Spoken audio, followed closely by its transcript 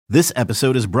This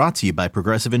episode is brought to you by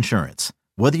Progressive Insurance.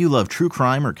 Whether you love true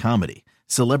crime or comedy,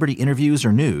 celebrity interviews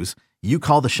or news, you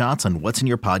call the shots on what's in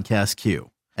your podcast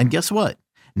queue. And guess what?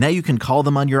 Now you can call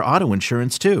them on your auto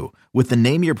insurance too with the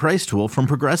Name Your Price tool from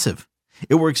Progressive.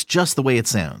 It works just the way it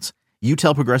sounds. You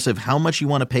tell Progressive how much you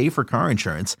want to pay for car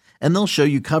insurance, and they'll show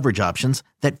you coverage options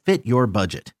that fit your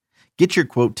budget. Get your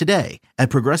quote today at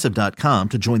Progressive.com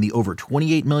to join the over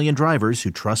 28 million drivers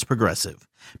who trust Progressive.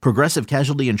 Progressive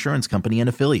Casualty Insurance Company and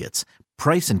Affiliates.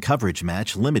 Price and coverage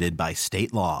match limited by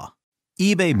state law.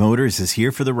 eBay Motors is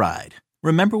here for the ride.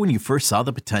 Remember when you first saw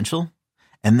the potential?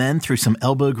 And then through some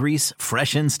elbow grease,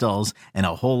 fresh installs, and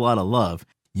a whole lot of love,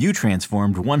 you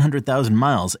transformed 100,000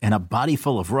 miles and a body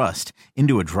full of rust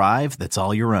into a drive that's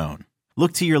all your own.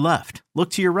 Look to your left.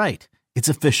 Look to your right. It's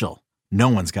official. No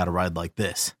one's got a ride like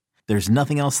this. There's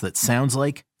nothing else that sounds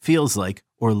like, feels like,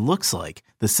 or looks like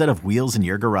the set of wheels in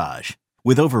your garage.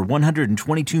 With over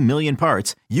 122 million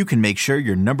parts, you can make sure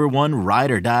your number one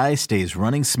ride or die stays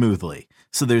running smoothly.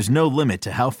 So there's no limit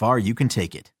to how far you can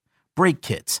take it. Brake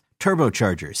kits,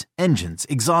 turbochargers, engines,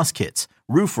 exhaust kits,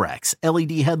 roof racks,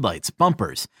 LED headlights,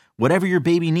 bumpers, whatever your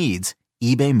baby needs,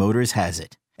 eBay Motors has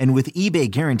it. And with eBay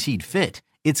Guaranteed Fit,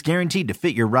 it's guaranteed to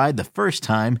fit your ride the first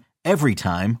time, every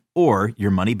time, or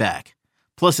your money back.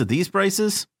 Plus, at these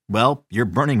prices, well, you're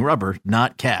burning rubber,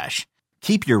 not cash.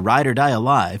 Keep your ride or die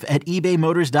alive at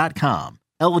ebaymotors.com.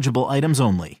 Eligible items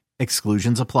only.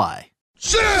 Exclusions apply.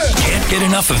 Can't get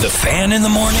enough of the Fan in the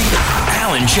morning?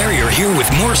 Al and Jerry are here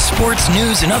with more sports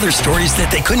news and other stories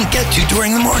that they couldn't get to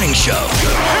during the morning show.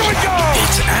 Here we go!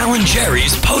 It's Al and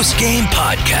Jerry's post-game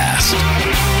podcast.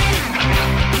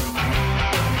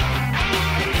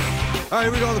 All right,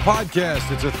 here we go on the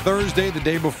podcast. It's a Thursday, the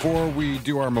day before we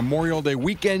do our Memorial Day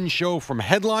weekend show from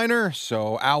Headliner.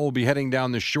 So Al will be heading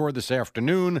down the shore this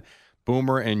afternoon.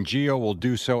 Boomer and Gio will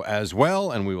do so as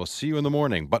well, and we will see you in the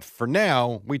morning. But for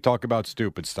now, we talk about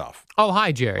stupid stuff. Oh,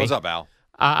 hi, Jerry. What's up, Al?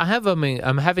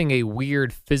 I'm having a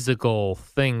weird physical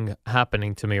thing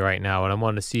happening to me right now, and I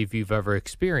want to see if you've ever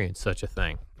experienced such a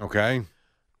thing. Okay.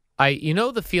 You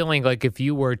know the feeling like if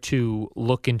you were to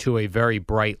look into a very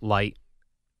bright light,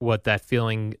 what that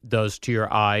feeling does to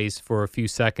your eyes for a few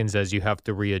seconds as you have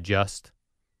to readjust?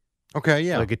 Okay,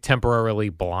 yeah. Like it temporarily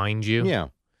blinds you? Yeah.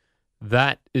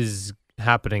 That is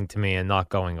happening to me and not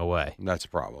going away. That's a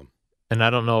problem. And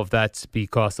I don't know if that's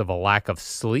because of a lack of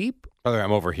sleep. By the way,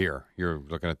 I'm over here. You're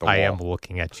looking at the wall. I am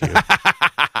looking at you.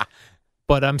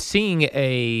 But I'm seeing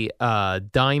a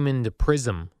diamond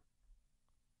prism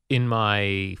in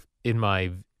my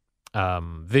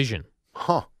vision.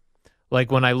 Huh. Like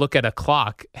when I look at a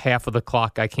clock, half of the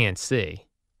clock I can't see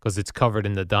because it's covered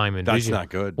in the diamond vision. That's not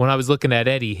good. When I was looking at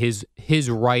Eddie, his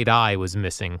right eye was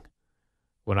missing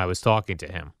when I was talking to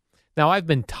him. Now, I've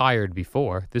been tired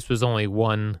before. This was only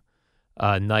one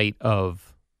night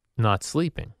of not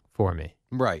sleeping for me.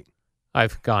 Right.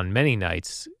 I've gone many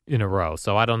nights in a row,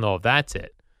 so I don't know if that's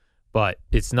it. But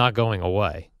it's not going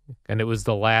away. And it was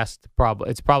the last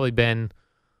it's probably been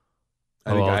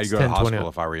I think I'd go to the 10, hospital 20,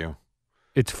 if I were you.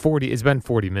 It's been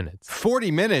 40 minutes.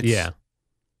 40 minutes? Yeah.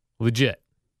 Legit.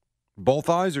 Both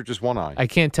eyes or just one eye? I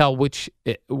can't tell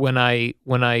when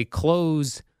I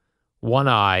close one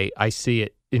eye, I see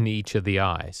it in each of the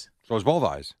eyes. So it's both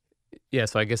eyes? Yeah,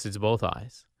 so I guess it's both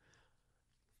eyes.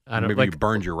 Maybe you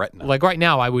burned your retina. Like right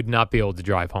now, I would not be able to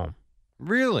drive home.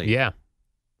 Really? Yeah.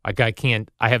 Like I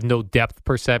can't, I have no depth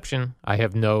perception. I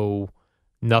have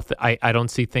nothing. I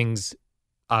don't see things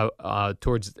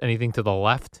towards anything to the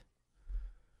left.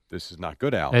 This is not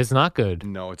good, Al. It's not good.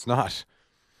 No, it's not.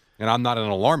 And I'm not an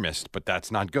alarmist, but that's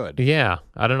not good. Yeah.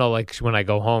 I don't know, like when I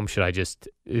go home, should I just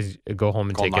go home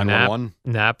and Call take a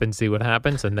nap and see what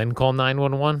happens and then call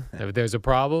 911 if there's a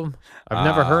problem? I've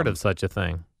never heard of such a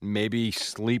thing. Maybe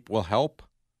sleep will help,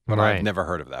 but Right. I've never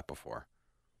heard of that before.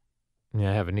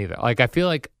 Yeah, I haven't either. Like I feel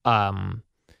like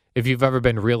if you've ever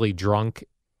been really drunk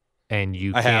and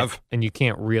you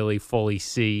can't really fully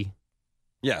see.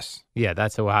 Yes. Yeah,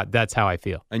 that's how I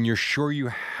feel. And you're sure you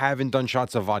haven't done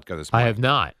shots of vodka this morning? I have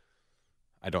not.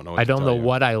 I don't know. I don't know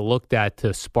what I looked at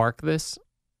to spark this.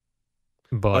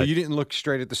 But you didn't look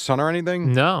straight at the sun or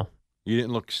anything? No. You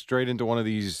didn't look straight into one of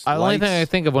these The lights? only thing I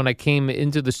think of when I came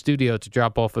into the studio to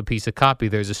drop off a piece of copy,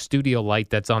 there's a studio light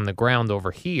that's on the ground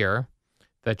over here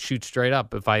that shoots straight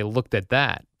up. If I looked at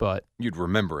that, but You'd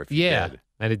remember if you did.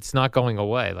 And it's not going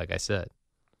away, like I said.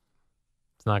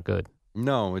 It's not good.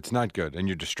 No, it's not good, and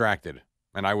you're distracted.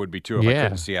 And I would be too if I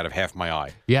couldn't see out of half my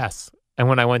eye. Yes. And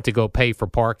when I went to go pay for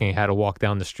parking, I had to walk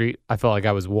down the street. I felt like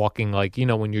I was walking like,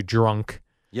 when you're drunk.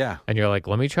 Yeah. And you're like,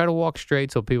 let me try to walk straight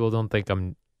so people don't think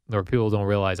people don't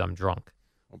realize I'm drunk.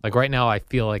 Like right now, I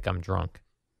feel like I'm drunk.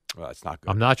 Well, that's not good.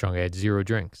 I'm not drunk. I had 0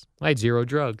 drinks. I had 0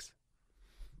 drugs.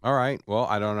 All right. Well,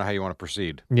 I don't know how you want to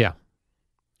proceed. Yeah.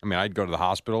 I mean, I'd go to the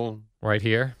hospital. Right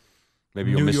here?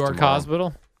 Maybe you'll New miss York tomorrow.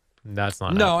 Hospital? That's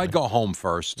not No, happening. I'd go home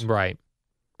first. Right.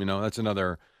 That's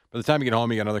another. By the time you get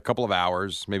home, you got another couple of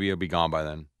hours. Maybe you'll be gone by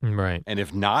then. Right. And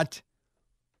if not,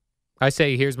 I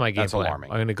say, here's my game That's plan. alarming.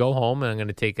 I'm going to go home and I'm going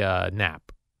to take a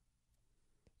nap.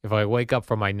 If I wake up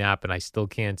from my nap and I still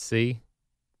can't see,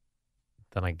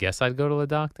 then I guess I'd go to the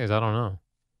doctors. I don't know.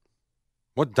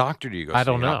 what doctor do you go see? I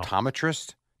don't An know.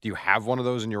 optometrist? Do you have one of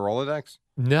those in your Rolodex?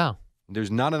 No.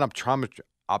 There's not an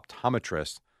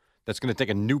optometrist that's going to take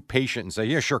a new patient and say,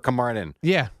 yeah, sure, come right in.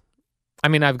 Yeah. I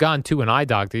mean, I've gone to an eye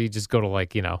doctor. You just go to what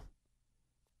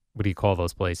do you call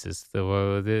those places?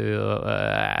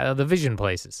 The vision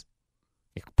places.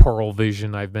 Like Pearl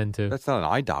Vision I've been to. That's not an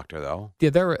eye doctor, though.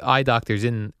 Yeah, there are eye doctors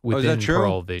within true?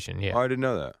 Pearl Vision. Yeah. Oh, I didn't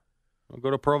know that. Well,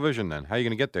 go to Pearl Vision then. How are you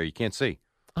going to get there? You can't see.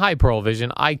 Hi, Pearl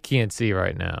Vision. I can't see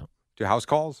right now. Do house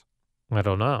calls? I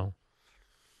don't know.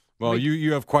 Well,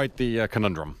 you have quite the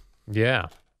conundrum. Yeah.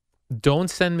 Don't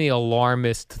send me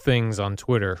alarmist things on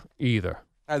Twitter either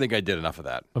I think I did enough of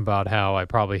that. about how I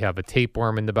probably have a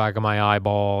tapeworm in the back of my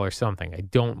eyeball or something. I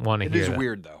don't want to It hear is that.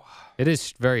 weird, though. It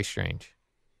is very strange.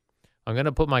 I'm going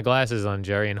to put my glasses on,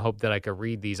 Jerry, and hope that I can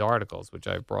read these articles, which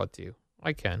I've brought to you.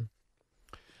 I can.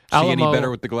 See any Alamo-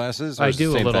 better with the glasses? Or I is it do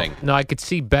the a same little. thing? No, I could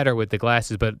see better with the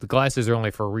glasses, but the glasses are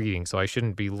only for reading, so I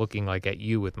shouldn't be looking like at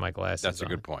you with my glasses That's a on.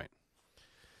 good point.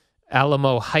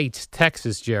 Alamo Heights,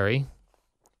 Texas, Jerry.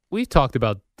 We've talked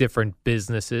about different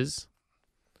businesses.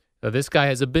 Now, this guy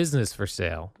has a business for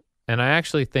sale, and I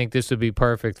actually think this would be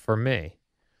perfect for me.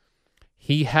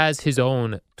 He has his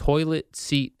own toilet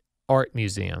seat art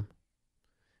museum,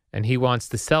 and he wants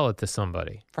to sell it to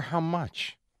somebody. For how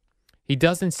much? He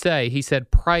doesn't say. He said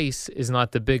price is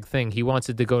not the big thing. He wants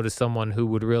it to go to someone who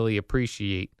would really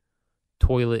appreciate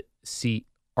toilet seat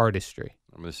artistry.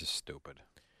 This is stupid.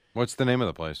 What's the name of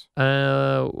the place?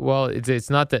 Well, it's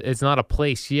not a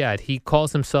place yet. He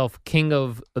calls himself King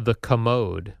of the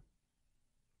Commode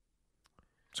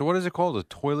So what is it called? A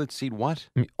toilet seat what?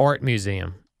 Art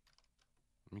Museum.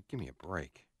 Give me a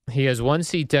break. He has one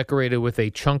seat decorated with a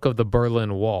chunk of the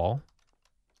Berlin Wall.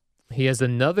 He has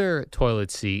another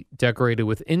toilet seat decorated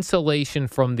with insulation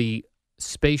from the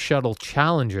Space Shuttle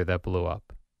Challenger that blew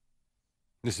up.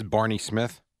 This is Barney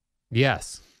Smith?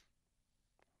 Yes.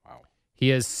 Wow. He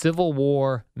has Civil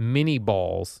War mini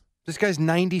balls. This guy's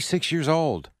 96 years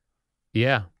old.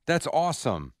 Yeah. That's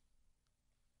awesome.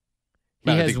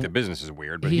 He I has- think the business is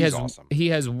weird, but he he's has awesome. He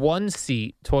has one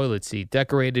toilet seat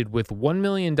decorated with $1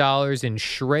 million in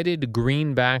shredded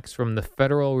greenbacks from the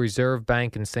Federal Reserve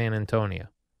Bank in San Antonio.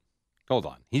 Hold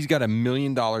on. He's got $1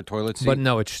 million toilet seat? But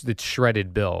no, it's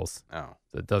shredded bills. Oh.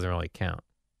 So it doesn't really count.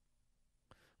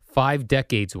 5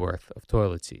 decades worth of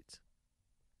toilet seats.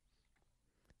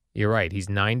 You're right. He's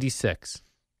 96.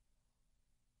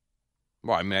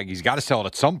 Well, I mean, he's got to sell it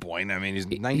at some point. I mean, he's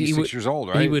 96 would- years old,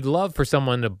 right? He would love for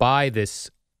someone to buy this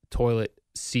toilet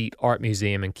seat art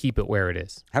museum and keep it where it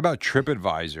is. How about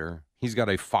TripAdvisor? He's got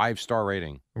a 5-star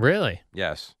rating. Really?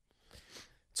 Yes.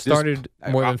 Started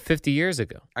more than 50 years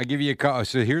ago. I give you a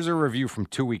so here's a review from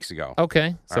 2 weeks ago.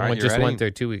 Okay. Someone you just ready? went there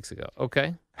 2 weeks ago.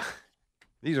 Okay.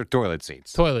 These are toilet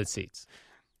seats. Toilet seats.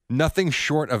 Nothing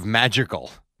short of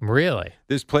magical. Really?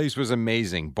 This place was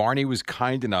amazing. Barney was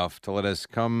kind enough to let us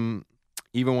come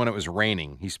even when it was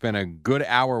raining. He spent a good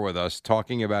hour with us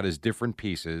talking about his different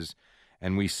pieces,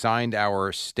 and we signed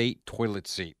our state toilet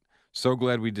seat. So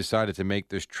glad we decided to make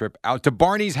this trip out to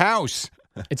Barney's house.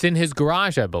 It's in his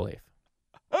garage, I believe.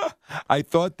 I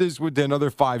thought this would be another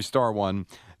 5-star one.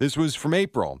 This was from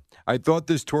April. I thought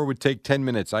this tour would take 10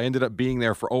 minutes. I ended up being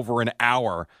there for over an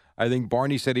hour. I think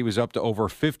Barney said he was up to over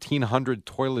 1,500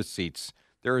 toilet seats.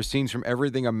 There are scenes from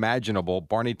everything imaginable.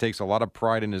 Barney takes a lot of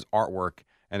pride in his artwork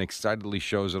and excitedly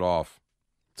shows it off.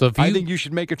 So if you, I think you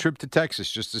should make a trip to Texas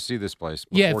just to see this place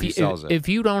before yeah, he sells it. if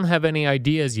you don't have any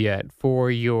ideas yet for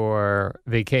your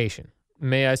vacation,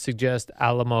 may I suggest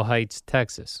Alamo Heights,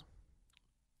 Texas?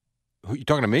 Who, you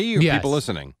talking to me or Yes. people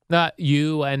listening? Not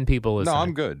you and people listening. No,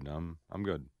 I'm good. I'm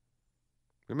good.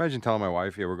 Imagine telling my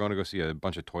wife, yeah, we're going to go see a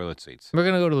bunch of toilet seats. We're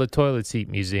going to go to the toilet seat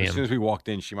As museum. soon as we walked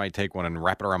in, she might take one and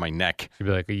wrap it around my neck. She'd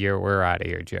be like, we're out of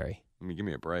here, Jerry. I mean, give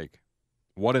me a break.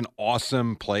 What an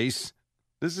awesome place.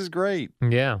 This is great.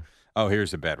 Yeah. Oh,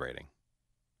 here's the bad rating.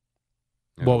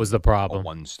 What was the A problem?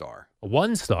 1-star. A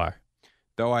 1-star.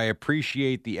 Though I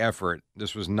appreciate the effort,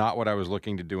 this was not what I was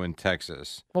looking to do in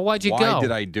Texas. Well, why'd you Why go?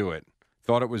 did I do it?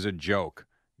 Thought it was a joke.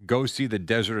 Go see the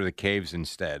desert or the caves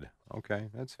instead. Okay,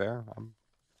 that's fair.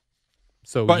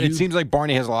 So But you, it seems like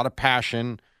Barney has a lot of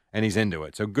passion and he's into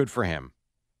it. So good for him.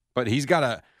 But he's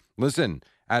got listen,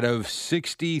 out of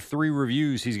 63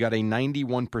 reviews, he's got a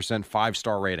 91%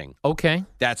 5-star rating. Okay.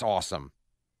 That's awesome.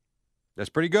 That's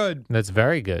pretty good. That's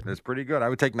very good. That's pretty good. I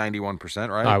would take 91%,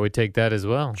 right? I would take that as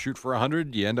well. Shoot for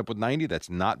 100, you end up with 90. That's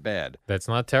not bad. That's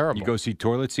not terrible. You go see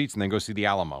Toilet Seats and then go see the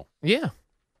Alamo. Yeah.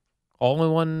 All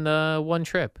in one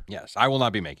trip. Yes, I will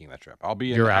not be making that trip. I'll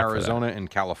be in You're out for Arizona and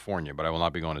California, but I will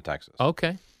not be going to Texas.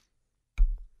 Okay.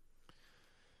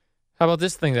 How about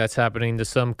this thing that's happening to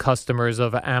some customers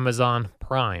of Amazon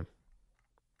Prime?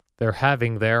 They're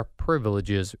having their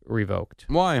privileges revoked.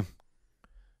 Why?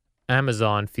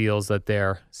 Amazon feels that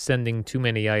they're sending too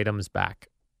many items back.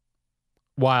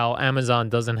 While Amazon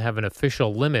doesn't have an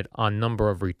official limit on number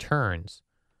of returns,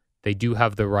 they do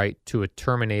have the right to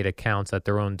terminate accounts at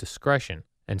their own discretion.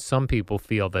 And some people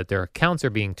feel that their accounts are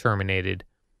being terminated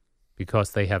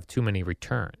because they have too many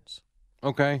returns.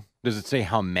 Okay. Does it say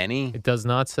how many? It does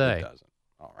not say. It doesn't.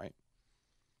 All right.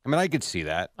 I mean, I could see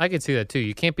that. I could see that too.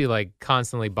 You can't be like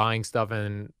constantly buying stuff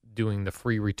and doing the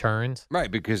free returns.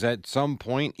 Right, because at some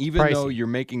point, even Pricey. though you're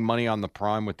making money on the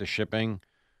Prime with the shipping,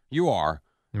 you are.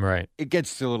 Right. It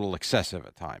gets a little excessive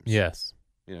at times. Yes.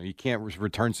 You know, you can't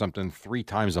return something 3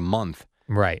 times a month.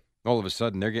 Right. All of a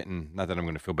sudden, they're getting, not that I'm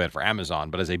going to feel bad for Amazon,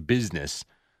 but as a business,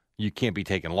 you can't be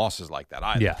taking losses like that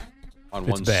either. Yeah. On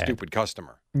It's one bad. stupid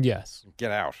customer. Yes.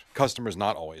 Get out. Customer's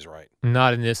not always right.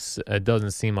 Not in this. It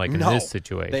doesn't seem like in No, this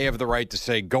situation. They have the right to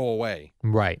say, go away.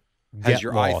 Right. Has Get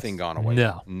your lost. eye thing gone away?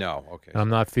 No. No. Okay. I'm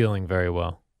not feeling very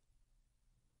well.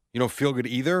 You don't feel good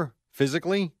either,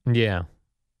 physically? Yeah.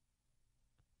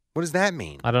 What does that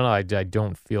mean? I don't know. I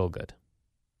don't feel good.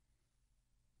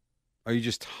 Are you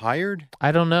just tired?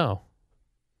 I don't know.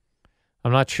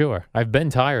 I'm not sure. I've been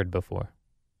tired before.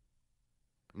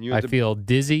 You I have to- feel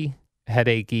dizzy,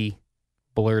 headachy,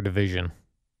 blurred vision.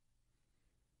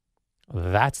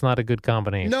 That's not a good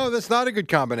combination. No, that's not a good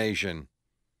combination.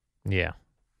 Yeah.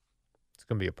 It's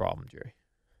going to be a problem, Jerry.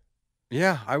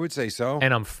 Yeah, I would say so.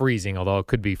 And I'm freezing, although it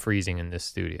could be freezing in this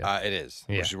studio. It is,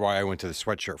 Yeah. which is why I went to the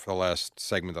sweatshirt for the last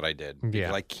segment that I did. Because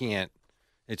Yeah. I can't.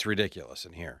 It's ridiculous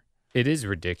in here. It is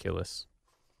ridiculous.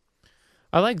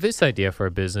 I like this idea for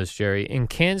a business, Jerry. In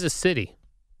Kansas City,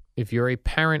 if you're a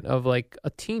parent of like a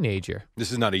teenager,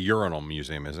 This is not a urinal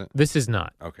museum, is it? this is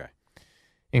not. Okay.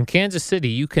 In Kansas City,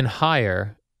 you can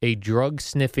hire a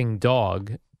drug-sniffing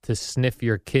dog to sniff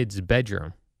your kid's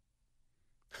bedroom.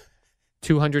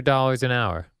 $200 an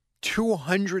hour.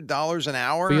 $200 an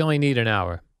hour? We only need an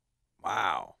hour.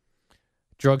 Wow.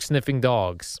 Drug-sniffing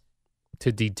dogs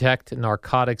to detect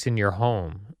narcotics in your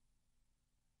home,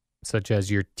 such as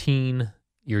your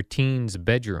teen's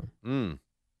bedroom. Mm.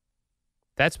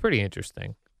 That's pretty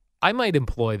interesting. I might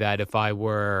employ that if I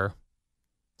were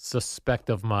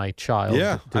suspect of my child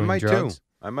Yeah, I doing might drugs. too.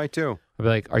 I might too. I'd be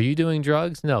like, "Are you doing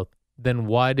drugs?" No. Then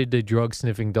why did the drug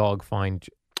sniffing dog find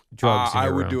drugs in I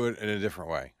your would room? do it in a different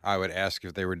way. I would ask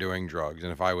if they were doing drugs,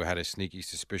 and if I had a sneaky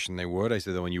suspicion they would, I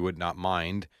said, then you would not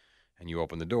mind, and you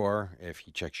open the door if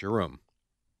he checks your room.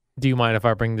 Do you mind if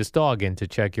I bring this dog in to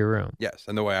check your room? Yes,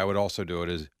 and the way I would also do it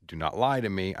is, do not lie to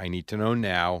me. I need to know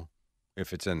now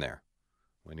if it's in there.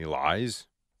 When he lies,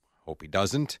 hope he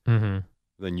doesn't, Mm-hmm.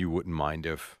 then you wouldn't mind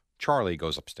if Charlie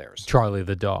goes upstairs. Charlie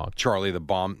the dog. Charlie the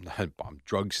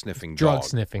drug sniffing Drug dog.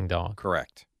 sniffing dog.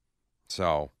 Correct.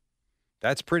 So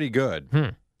that's pretty good. Hmm.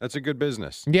 That's a good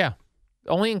business. Yeah.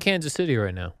 Only in Kansas City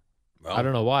right now. Well, I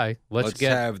don't know why. Let's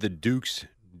get have the Duke's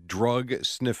Drug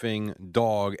Sniffing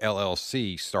Dog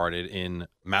LLC started in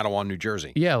Matawan, New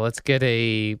Jersey. Yeah, let's get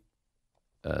a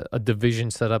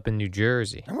division set up in New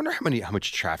Jersey. I wonder how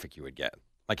much traffic you would get.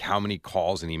 Like how many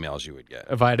calls and emails you would get.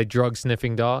 If I had a drug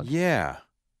sniffing dog? Yeah.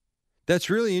 That's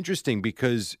really interesting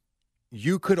because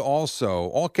you could also,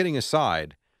 all kidding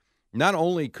aside, not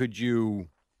only could you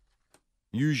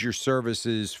use your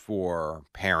services for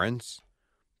parents,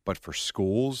 but for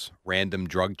schools, random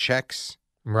drug checks,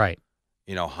 Right.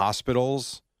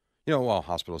 hospitals.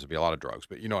 Hospitals would be a lot of drugs,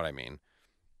 but you know what I mean.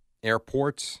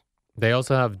 Airports. They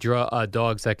also have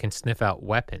dogs that can sniff out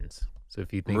weapons. So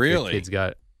if you think your Really? kid's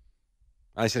got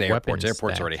I said airports. Weapons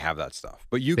Airports stash. already have that stuff.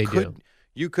 But They do.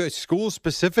 you could, schools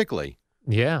specifically,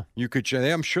 yeah, you could,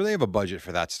 I'm sure they have a budget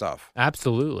for that stuff.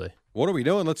 absolutely. What are we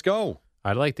doing? Let's go.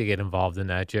 I'd like to get involved in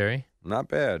that, Jerry. Not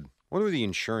bad. What are the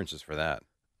insurances for that?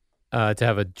 To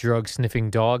have a drug sniffing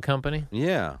dog company.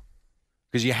 Yeah.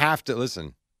 Because you have to,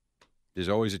 listen, there's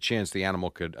always a chance the animal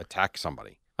could attack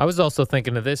somebody. I was also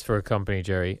thinking of this for a company,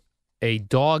 Jerry. A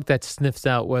dog that sniffs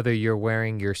out whether you're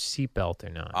wearing your seatbelt or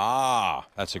not. Ah,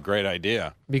 that's a great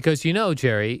idea. Because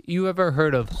Jerry, you ever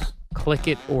heard of Click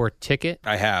It or Ticket?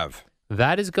 I have.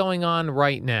 That is going on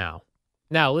right now.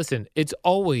 Now, listen, it's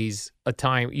always a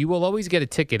time. You will always get a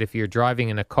ticket if you're driving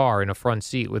in a car in a front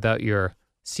seat without your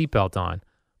seatbelt on.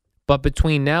 But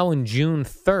between now and June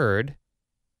 3rd,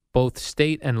 both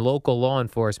state and local law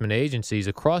enforcement agencies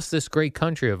across this great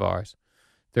country of ours,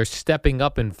 they're stepping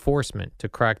up enforcement to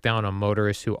crack down on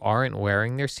motorists who aren't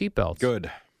wearing their seatbelts.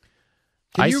 Good.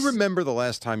 Can you remember the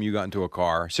last time you got into a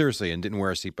car, seriously, and didn't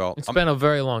wear a seatbelt? It's been a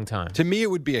very long time. To me,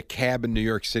 it would be a cab in New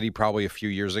York City probably a few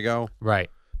years ago. Right.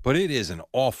 But it is an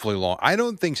awfully long. I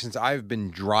don't think since I've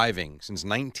been driving, since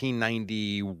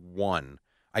 1991,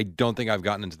 I don't think I've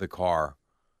gotten into the car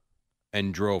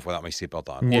and drove without my seatbelt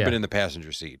on or been in the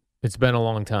passenger seat. It's been a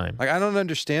long time. Like, I don't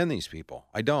understand these people.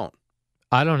 I don't.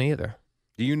 I don't either.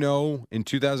 Do you know in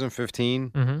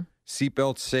 2015,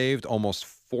 seatbelts saved almost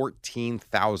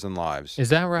 14,000 lives. Is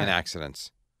that right? In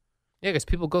accidents. Yeah, because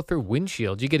people go through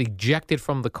windshields. You get ejected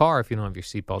from the car if you don't have your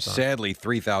seatbelt on. Sadly,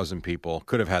 3,000 people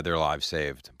could have had their lives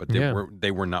saved, but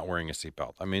they were not wearing a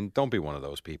seatbelt. I mean, don't be one of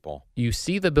those people. You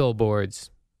see the billboards.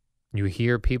 You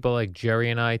hear people like Jerry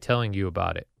and I telling you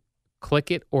about it. Click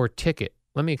it or ticket.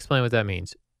 Let me explain what that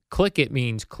means. Click it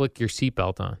means click your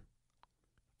seatbelt on.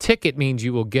 Ticket means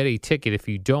you will get a ticket if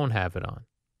you don't have it on.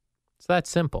 It's that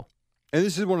simple. And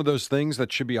this is one of those things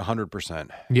that should be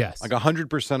 100%. Yes. Like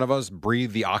 100% of us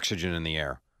breathe the oxygen in the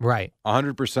air. Right.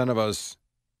 100% of us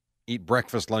eat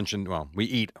breakfast, lunch, and, well, we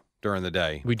eat during the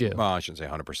day. We do. Well, I shouldn't say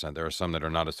 100%. There are some that are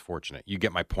not as fortunate. You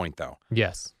get my point, though.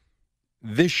 Yes.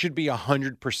 This should be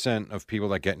 100% of people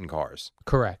that get in cars.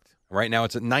 Correct. Right now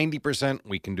it's at 90%.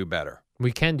 We can do better.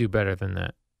 We can do better than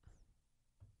that.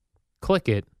 Click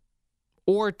it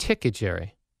or ticket,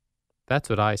 Jerry. That's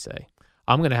what I say.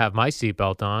 I'm going to have my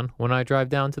seatbelt on when I drive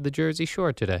down to the Jersey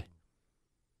Shore today.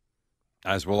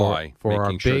 As will I,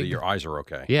 making sure that big, your eyes are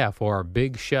okay. Yeah, for our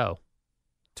big show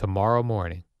tomorrow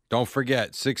morning. Don't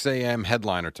forget, 6 a.m.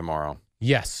 headliner tomorrow.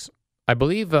 Yes. I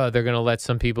believe they're going to let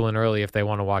some people in early if they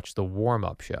want to watch the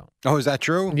warm-up show. Oh, is that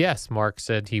true? Yes, Mark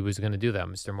said he was going to do that,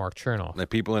 Mr. Mark Chernoff. The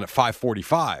people in at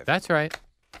 5:45. That's right.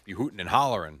 You hooting and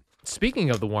hollering. Speaking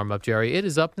of the warm-up, Jerry, it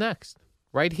is up next,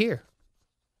 right here.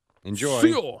 Enjoy.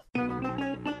 Feel.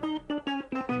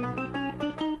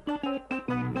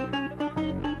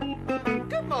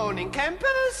 Good morning,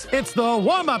 campers. It's the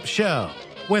warm-up show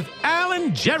with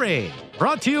Alan Jerry.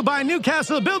 Brought to you by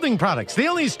Newcastle Building Products, the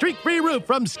only streak-free roof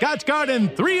from Scotch Garden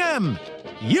 3M.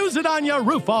 Use it on your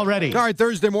roof already. All right,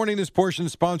 Thursday morning, this portion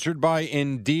is sponsored by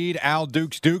Indeed. Al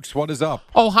Dukes, what is up?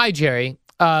 Oh, hi, Jerry.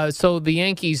 So the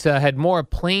Yankees had more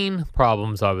plane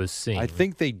problems I was seeing. I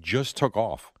think they just took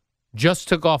off. Just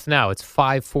took off now. It's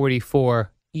 5:44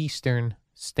 Eastern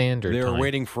Standard They Time. were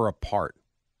waiting for a part.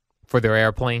 For their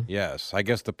airplane? Yes. I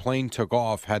guess the plane took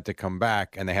off, had to come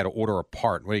back, and they had to order a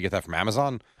part. Where do you get that from,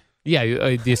 Amazon?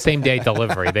 Yeah, the same day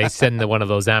delivery. They send one of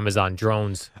those Amazon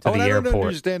drones to the I airport. don't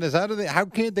understand is how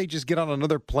can't they just get on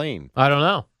another plane? I don't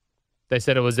know. They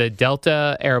said it was a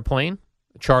Delta airplane,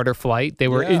 charter flight. They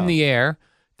were in the air.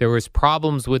 There was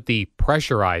problems with the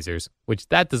pressurizers, which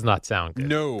that does not sound good.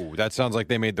 No, that sounds like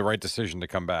they made the right decision to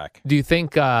come back. Do you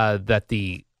think that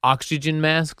the oxygen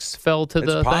masks fell to the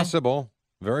It's thing? possible.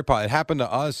 Very possible. It happened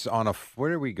to us on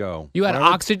where did we go? You had When I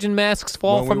went- oxygen masks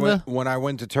fall from When I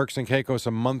went to Turks and Caicos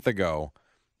a month ago,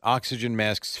 oxygen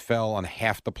masks fell on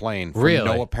half the plane for Really?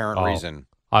 no apparent Oh. reason.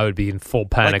 I would be in full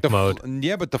panic mode.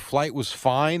 Yeah, but the flight was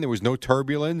fine. There was no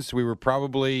turbulence. We were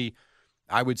probably,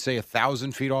 I would say,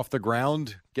 1,000 feet off the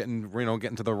ground, getting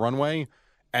to the runway,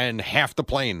 and half the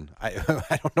plane. I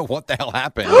don't know what the hell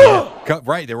happened.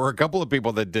 Right, there were a couple of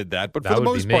people that did that, but for That the would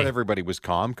be most part, me. everybody was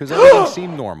calm because everything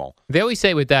seemed normal. They always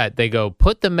say with that, they go,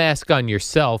 put the mask on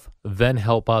yourself, then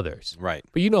help others. Right.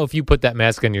 But if you put that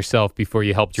mask on yourself before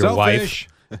you helped your Selfish.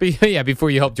 wife, yeah, before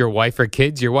you helped your wife or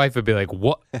kids, your wife would be like,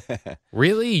 what?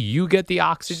 Really? You get the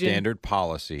oxygen? Standard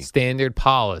policy. Standard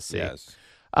policy. Yes.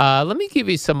 Let me give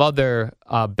you some other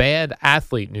bad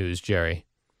athlete news, Jerry.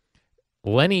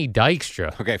 Lenny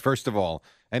Dykstra. Okay, first of all,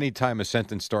 anytime a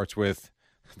sentence starts with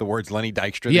the words Lenny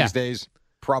Dykstra Yeah. these days,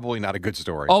 probably not a good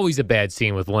story. Always a bad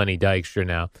scene with Lenny Dykstra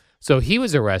now. So he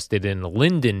was arrested in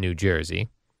Linden, New Jersey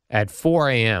at 4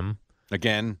 a.m.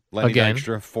 Again, Lenny Again.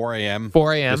 Dykstra, 4 a.m.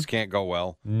 4 a.m. This can't go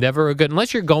well. Never a good,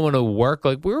 unless you're going to work.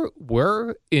 Like we're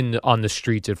on the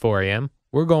streets at 4 a.m.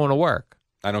 We're going to work.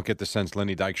 I don't get the sense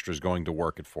Lenny Dykstra is going to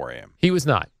work at 4 a.m. He was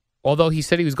not. Although he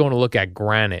said he was going to look at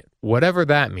granite, whatever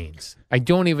that means. I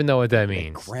don't even know what that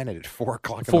means. Granted, at 4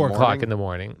 o'clock in the 4 morning. o'clock in the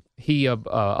morning. He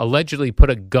allegedly put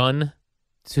a gun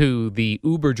to the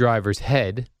Uber driver's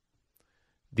head.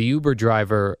 The Uber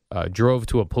driver drove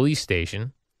to a police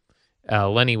station.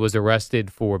 Lenny was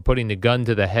arrested for putting the gun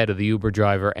to the head of the Uber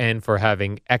driver and for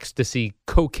having ecstasy,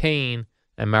 cocaine,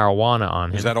 and marijuana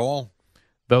on him. Is that all?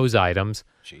 those items.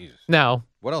 Jesus. Now,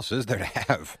 What else is there to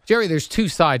have? Jerry, there's two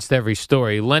sides to every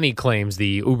story. Lenny claims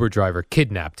the Uber driver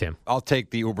kidnapped him. I'll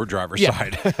take the Uber driver Yeah.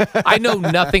 side. I know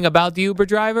nothing about the Uber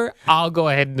driver. I'll go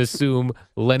ahead and assume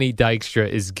Lenny Dykstra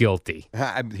is guilty.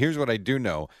 Here's what I do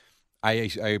know.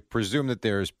 I presume that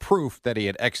there's proof that he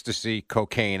had ecstasy,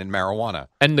 cocaine, and marijuana.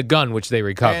 And the gun, which they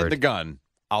recovered. And the gun.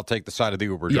 I'll take the side of the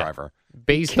Uber Yeah. driver.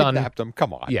 Based on Kidnapped him.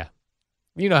 Come on. Yeah.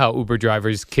 You know how Uber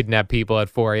drivers kidnap people at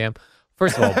 4 a.m.?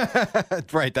 First of all,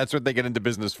 Right. That's what they get into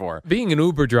business for. being an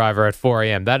Uber driver at 4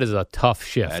 a.m., that is a tough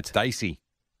shift. That's dicey.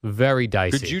 Very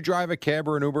dicey. Could you drive a cab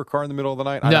or an Uber car in the middle of the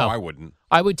night? No. I know I wouldn't.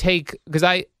 I would take, because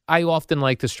I often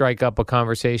like to strike up a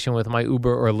conversation with my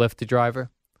Uber or Lyft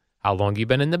driver. How long you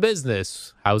been in the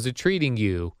business? How's it treating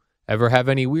you? Ever have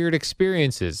any weird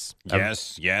experiences?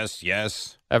 Yes.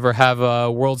 Ever have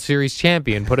a World Series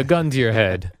champion put a gun to your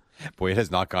head? Boy, it has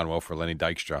not gone well for Lenny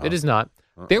Dykstra. Huh? It is not.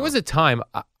 There was a time,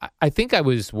 I think I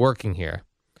was working here,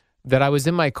 that I was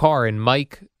in my car and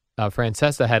Mike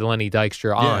Francesa had Lenny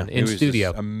Dykstra on he in was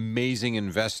studio. This amazing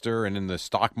investor and in the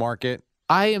stock market.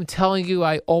 I am telling you,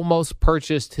 I almost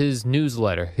purchased his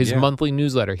newsletter, his Yeah. monthly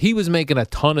newsletter. He was making a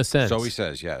ton of sense. So he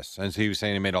says, yes. And he was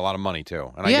saying he made a lot of money,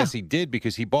 too. And I Yeah. guess he did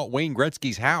because he bought Wayne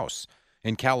Gretzky's house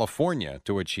in California,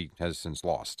 to which he has since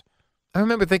lost. I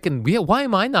remember thinking, yeah, why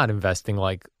am I not investing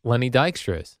like Lenny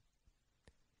Dykstra is?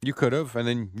 You could have, and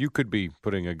then you could be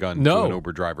putting a gun No. to an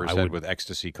Uber driver's I head would- with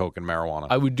ecstasy, coke, and marijuana.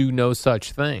 I would do no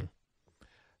such thing.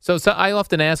 So I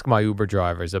often ask my Uber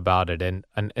drivers about it,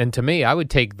 and to me, I would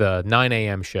take the 9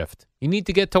 a.m. shift. You need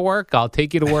to get to work? I'll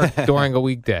take you to work during a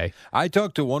weekday. I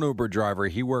talked to one Uber driver.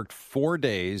 He worked 4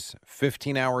 days,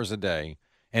 15 hours a day,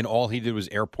 and all he did was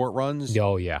airport runs.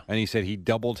 Oh, yeah. And he said he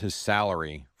doubled his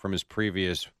salary from his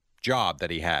previous job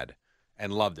that he had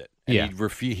and loved it. And Yeah.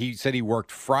 he said he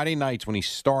worked Friday nights when he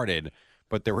started,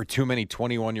 but there were too many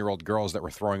 21-year-old girls that were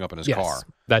throwing up in his Yes, car.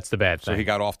 that's the bad So thing. he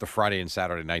got off the Friday and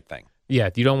Saturday night thing. Yeah,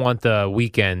 you don't want the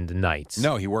weekend nights.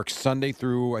 No, he works Sunday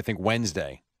through, I think,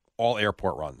 Wednesday, all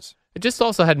airport runs. It just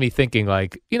also had me thinking,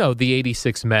 like, the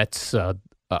 86 Mets.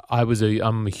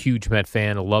 I'm a huge Met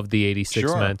fan. I love the 86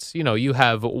 Sure. Mets. You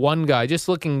have one guy, just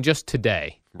looking just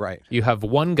today, Right. you have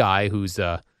one guy who's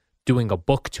doing a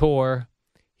book tour.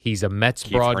 He's a Mets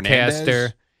Keith broadcaster.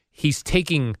 Hernandez. He's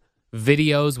taking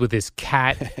videos with his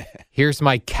cat. Here's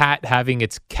my cat having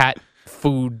its cat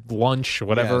food lunch,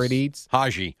 whatever Yes. it eats.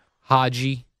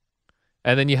 Haji.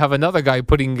 And then you have another guy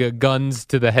putting guns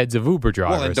to the heads of Uber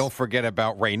drivers. Well, and don't forget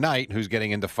about Ray Knight, who's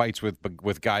getting into fights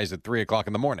with guys at 3 o'clock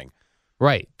in the morning.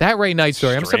 Right. That Ray Knight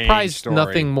story. I'm Strange surprised story.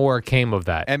 nothing more came of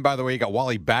that. And by the way, you got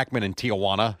Wally Backman in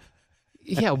Tijuana.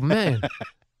 Yeah, man.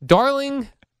 Darling,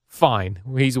 fine.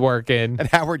 He's working. And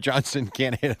Howard Johnson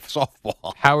can't hit a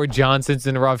softball. Howard Johnson's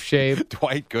in rough shape.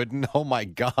 Dwight Gooden, oh my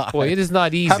God. Boy, it is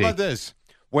not easy. How about this?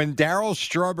 When Darryl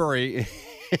Strawberry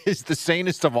is the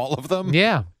sanest of all of them?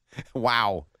 Yeah.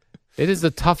 Wow. It is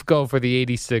a tough go for the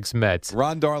 86 Mets.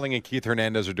 Ron Darling and Keith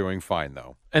Hernandez are doing fine,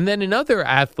 though. And then in other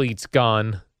athletes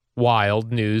gone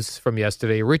wild news from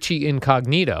yesterday, Richie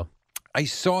Incognito. I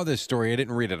saw this story. I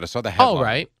didn't read it. I saw the headline. Oh,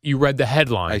 right. You read the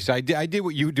headline. I did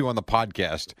what you do on the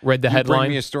podcast. Read the You headline?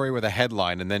 bring me a story with a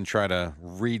headline and then try to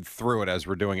read through it as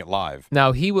we're doing it live.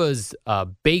 Now, he was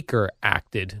Baker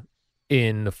acted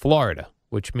in Florida,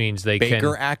 which means they can...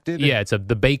 Baker acted? Yeah, it's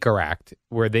the Baker Act,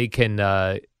 where they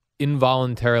can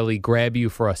involuntarily grab you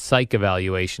for a psych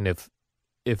evaluation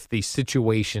if the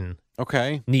situation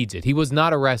Okay. needs it. He was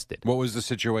not arrested. What was the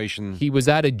situation? He was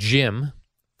at a gym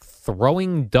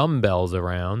throwing dumbbells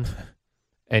around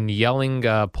and yelling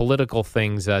political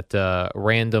things at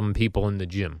random people in the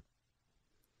gym.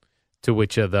 To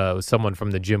which someone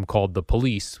from the gym called the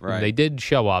police. When Right. they did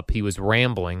show up, he was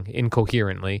rambling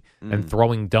incoherently Mm. and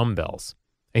throwing dumbbells.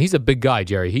 And he's a big guy,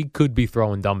 Jerry. He could be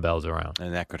throwing dumbbells around.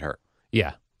 And that could hurt.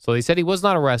 Yeah. So they said he was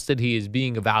not arrested. He is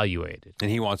being evaluated.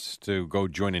 And he wants to go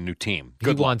join a new team. He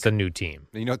Good luck. wants a new team.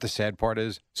 You know what the sad part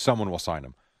is? Someone will sign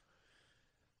him.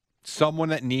 Someone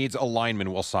that needs a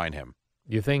lineman will sign him.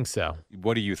 You think so?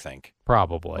 What do you think?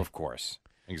 Probably. Of course.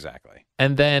 Exactly.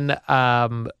 And then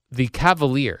the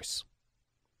Cavaliers.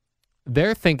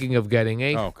 They're thinking of getting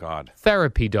a Oh, God.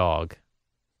 therapy dog.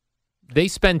 They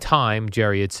spend time,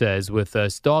 Jerry, it says, with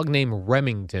this dog named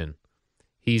Remington.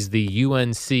 He's the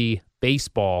UNC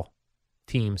baseball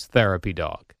team's therapy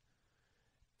dog.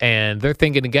 And they're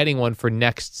thinking of getting one for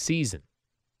next season.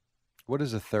 What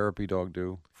does a therapy dog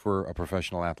do for a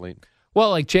professional athlete?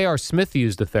 Well, like J.R. Smith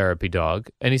used a therapy dog,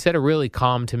 and he said it really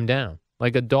calmed him down.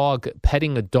 Like a dog,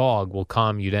 petting a dog will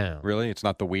calm you down. Really? It's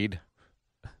not the weed?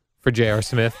 For J.R.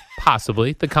 Smith,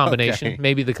 possibly. The combination. Okay.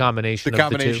 Maybe the combination The of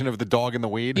combination the two. of the dog and the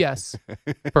weed? Yes,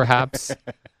 perhaps.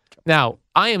 Now,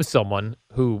 I am someone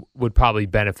who would probably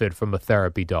benefit from a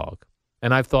therapy dog,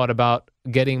 and I've thought about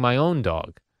getting my own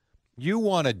dog. You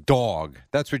want a dog.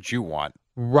 That's what you want.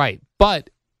 Right. But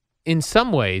in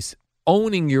some ways,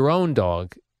 owning your own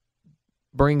dog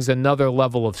brings another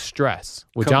level of stress,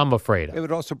 which I'm afraid of.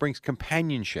 It also brings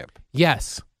companionship.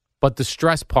 Yes. But the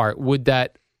stress part, would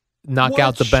that knock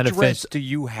out the benefits What stress do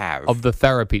you have? of the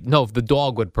therapy? No, if the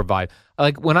dog would provide.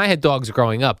 Like when I had dogs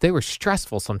growing up, they were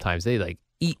stressful sometimes. They like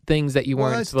eat things that you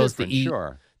weren't that's supposed to different, eat.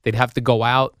 Sure. They'd have to go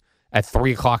out at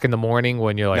 3 o'clock in the morning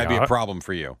when you're like, That'd be a problem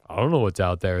for you. I don't know what's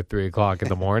out there at 3 o'clock in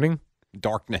the morning.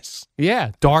 Darkness.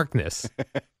 Yeah, darkness,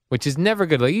 which is never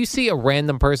good. Like you see a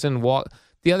random person walk.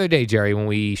 The other day, Jerry, when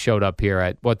we showed up here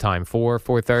at what time?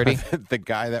 4:30? The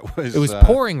guy that was... It was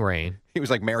pouring rain. He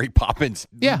was like Mary Poppins.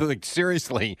 Yeah. Like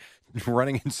seriously,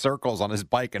 running in circles on his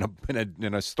bike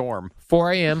in a storm.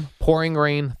 4 a.m., pouring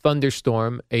rain,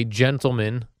 thunderstorm. A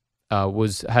gentleman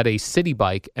had a city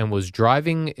bike and was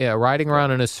riding around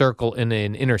in a circle in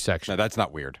an intersection. No, that's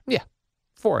not weird. Yeah,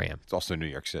 4 a.m. It's also New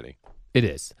York City. It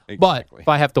is. Exactly. But if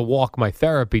I have to walk my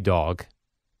therapy dog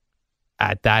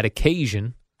at that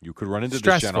occasion, You could run into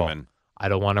stressful. this gentleman. I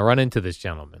don't want to run into this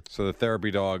gentleman. So the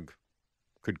therapy dog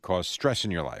could cause stress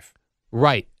in your life.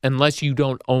 Right, unless you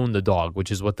don't own the dog,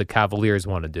 which is what the Cavaliers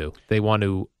want to do. They want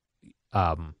to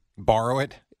Borrow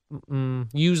it.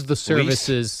 use the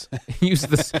services, use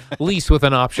the lease with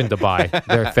an option to buy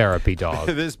their therapy dog.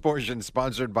 This portion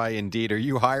sponsored by Indeed. Are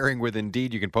you hiring with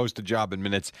Indeed? You can post a job in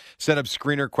minutes, set up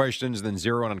screener questions, then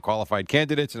zero in unqualified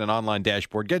candidates in an online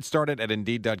dashboard. Get started at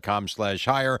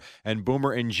Indeed.com/hire. And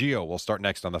Boomer and Gio will start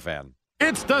next on The Fan.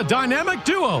 It's the dynamic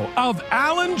duo of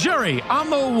Al and Jerry on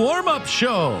the warm-up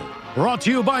show. Brought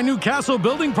to you by Newcastle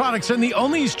Building Products and the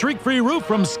only streak-free roof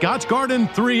from Scotch Garden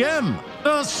 3M.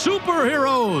 The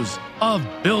superheroes of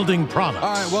building products.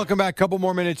 All right, welcome back. Couple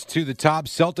more minutes to the top.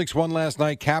 Celtics won last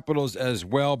night. Capitals as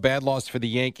well. Bad loss for the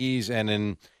Yankees and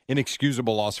an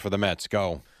inexcusable loss for the Mets.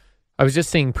 Go. I was just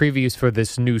seeing previews for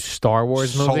this new Star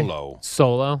Wars movie.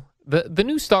 Solo. The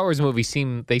new Star Wars movie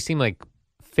seem like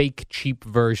fake cheap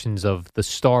versions of the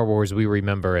Star Wars we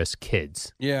remember as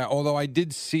kids. Yeah, although I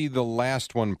did see the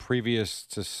last one previous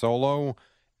to Solo.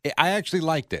 I actually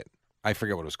liked it. I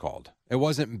forget what it was called. It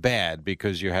wasn't bad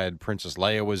because you had Princess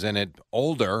Leia was in it,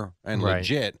 older and Right.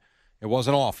 legit. It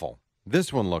wasn't awful.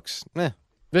 This one looks,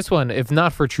 This one, if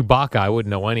not for Chewbacca, I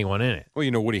wouldn't know anyone in it. Well,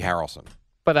 you know Woody Harrelson.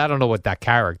 But I don't know what that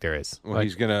character is. Well,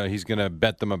 he's gonna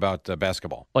bet them about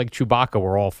basketball. Like Chewbacca,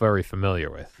 we're all very familiar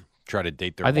with. Try to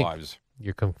date their I think wives.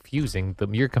 You're confusing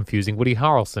Woody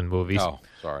Harrelson movies. Oh,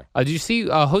 sorry. Did you see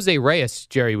Jose Reyes,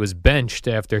 Jerry, was benched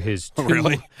after his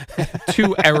Really?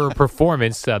 two-error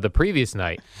performance the previous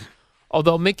night.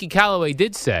 Although Mickey Callaway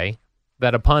did say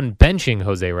that upon benching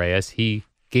Jose Reyes, he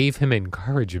gave him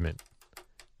encouragement.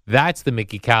 That's the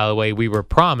Mickey Callaway we were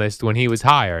promised when he was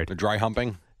hired. The dry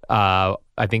humping? I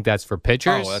think that's for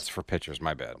pitchers. Oh, that's for pitchers.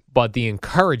 My bad. But the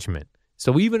encouragement.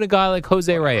 So even a guy like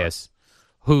Jose Reyes,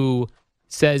 who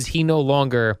says he no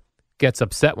longer gets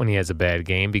upset when he has a bad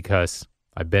game because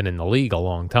I've been in the league a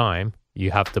long time.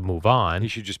 You have to move on. He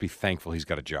should just be thankful he's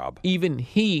got a job. Even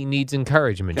he needs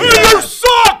encouragement. You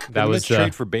suck! That was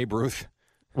trade for Babe Ruth.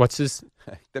 What's his?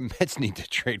 The Mets need to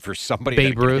trade for somebody Babe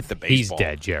that can hit Ruth. the baseball. He's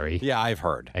dead, Jerry. Yeah, I've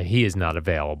heard. And he is not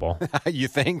available. You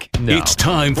think? No. It's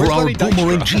time for Where's our Lenny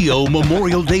Boomer and Dykstra? Gio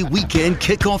Memorial Day weekend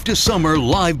kickoff to summer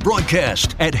live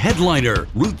broadcast at Headliner,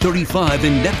 Route 35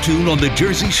 in Neptune on the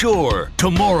Jersey Shore.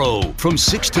 Tomorrow from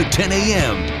 6 to 10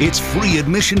 a.m. It's free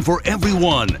admission for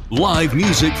everyone. Live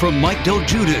music from Mike Del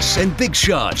Giudice and Big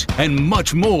Shot and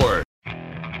much more.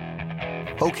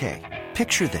 Okay,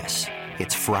 picture this.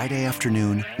 It's Friday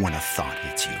afternoon when a thought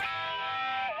hits you.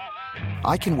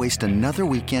 I can waste another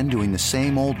weekend doing the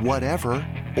same old whatever,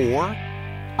 or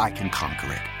I can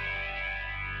conquer it.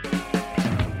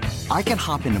 I can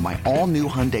hop into my all-new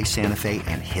Hyundai Santa Fe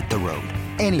and hit the road.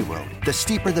 Any road. The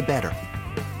steeper, the better.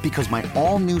 Because my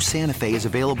all-new Santa Fe is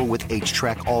available with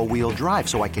H-Track all-wheel drive,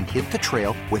 so I can hit the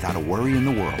trail without a worry in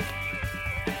the world.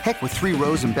 Heck, with 3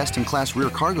 rows and best-in-class rear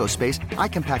cargo space, I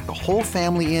can pack the whole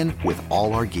family in with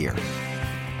all our gear.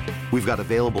 We've got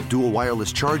available dual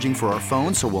wireless charging for our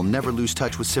phones, so we'll never lose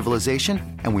touch with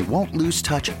civilization, and we won't lose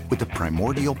touch with the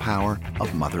primordial power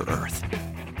of Mother Earth.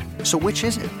 So which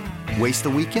is it? Waste the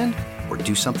weekend or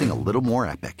do something a little more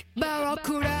epic?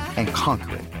 And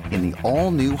conquer it in the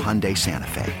all-new Hyundai Santa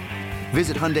Fe.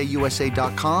 Visit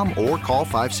HyundaiUSA.com or call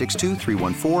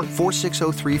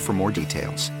 562-314-4603 for more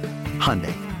details.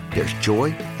 Hyundai, there's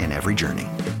joy in every journey.